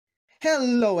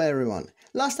Hello everyone!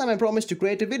 Last time I promised to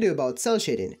create a video about cel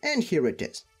shading, and here it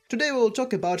is. Today we will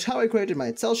talk about how I created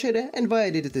my cel shader and why I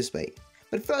did it this way.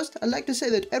 But first, I'd like to say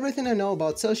that everything I know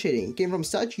about cel shading came from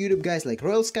such YouTube guys like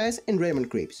Royal Skies and Raymond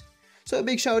Creeps. So a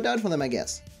big shout out for them, I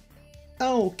guess.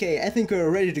 Okay, I think we're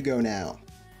ready to go now.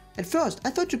 At first, I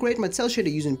thought to create my cel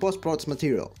shader using post-process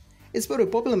material. It's a very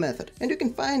popular method, and you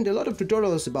can find a lot of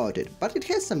tutorials about it, but it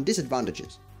has some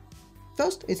disadvantages.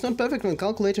 First, it's not perfect when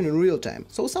calculating in real time,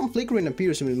 so some flickering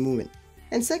appears when moving.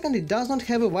 And second, it does not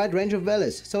have a wide range of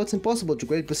values, so it's impossible to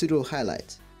create procedural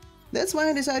highlights. That's why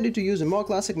I decided to use a more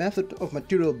classic method of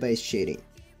material-based shading.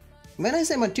 When I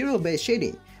say material-based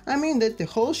shading, I mean that the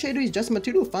whole shader is just a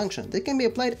material function that can be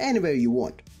applied anywhere you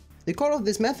want. The core of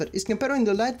this method is comparing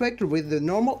the light vector with the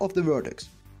normal of the vertex.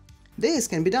 This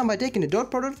can be done by taking a dot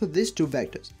product of these two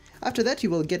vectors. After that you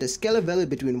will get a scalar value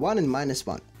between 1 and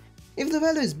 -1. If the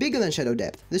value is bigger than shadow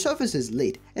depth, the surface is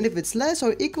lit, and if it's less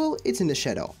or equal, it's in the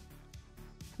shadow.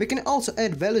 We can also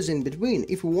add values in between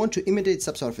if we want to imitate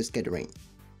subsurface scattering.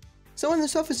 So when the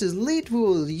surface is lit, we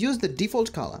will use the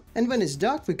default color, and when it's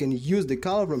dark, we can use the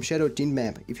color from shadow tint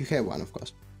map, if you have one of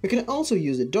course. We can also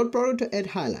use the dot product to add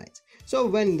highlights, so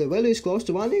when the value is close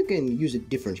to 1, you can use a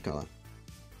different color.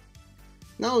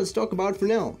 Now let's talk about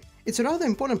Fresnel. It's a rather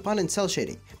important part in cel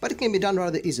shading, but it can be done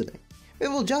rather easily. We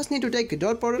will just need to take a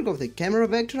dot product of the camera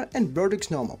vector and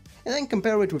vertex normal, and then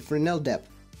compare it with Fresnel depth.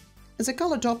 As a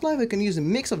color to apply, we can use a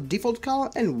mix of default color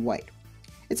and white.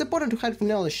 It's important to hide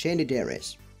Fresnel shaded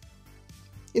areas.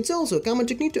 It's also a common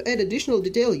technique to add additional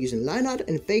detail using line art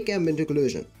and fake ambient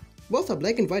occlusion. Both are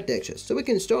black and white textures, so we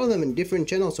can store them in different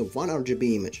channels of one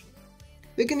RGB image.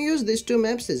 We can use these two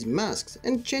maps as masks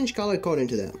and change color according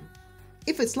to them.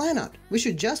 If it's line art, we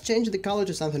should just change the color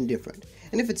to something different,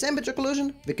 and if it's ambient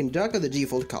occlusion, we can darken the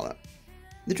default color.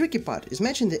 The tricky part is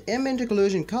matching the ambient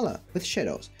occlusion color with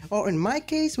shadows, or in my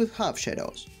case with half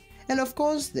shadows. And of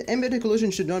course, the ambient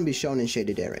occlusion should not be shown in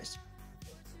shaded areas.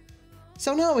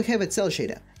 So now we have a cel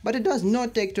shader, but it does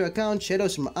not take into account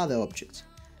shadows from other objects.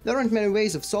 There aren't many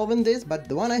ways of solving this, but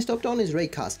the one I stopped on is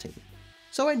raycasting.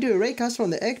 So I do a raycast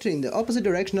from the actor in the opposite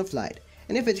direction of light,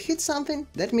 and if it hits something,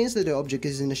 that means that the object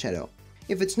is in the shadow.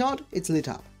 If it's not, it's lit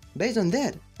up. Based on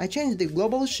that, I change the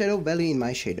global shadow value in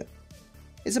my shader.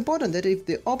 It's important that if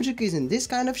the object is in this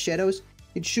kind of shadows,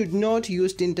 it should not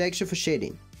use tint texture for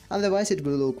shading, otherwise it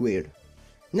will look weird.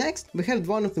 Next, we have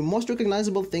one of the most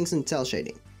recognizable things in cel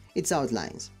shading. It's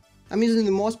outlines. I'm using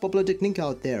the most popular technique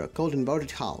out there, called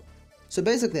inverted hull. So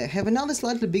basically I have another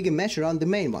slightly bigger mesh around the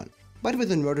main one, but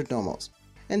with inverted normals.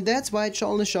 And that's why it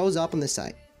only shows up on the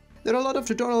side. There are a lot of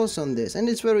tutorials on this, and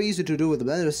it's very easy to do with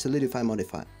Blender's Solidify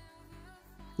modifier.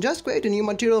 Just create a new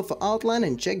material for outline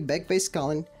and check backface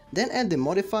sculling, then add the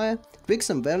modifier, tweak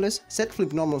some values, set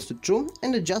flip normals to true,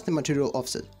 and adjust the material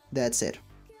offset. That's it.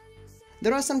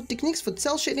 There are some techniques for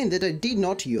cel shading that I did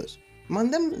not use.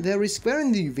 Among them, there is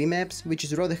squaring the UV maps, which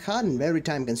is rather hard and very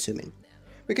time consuming.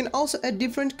 We can also add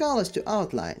different colors to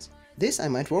outlines. This I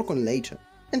might work on later.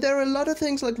 And there are a lot of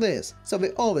things like this, so we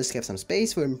always have some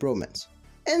space for improvements.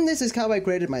 And this is how I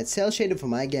created my cel shader for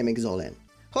my game Exolien.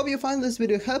 Hope you find this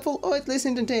video helpful or at least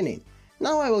entertaining.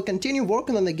 Now I will continue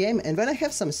working on the game, and when I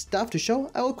have some stuff to show,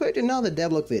 I will create another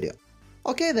devlog video.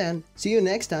 Okay then, see you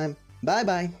next time, bye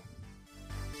bye!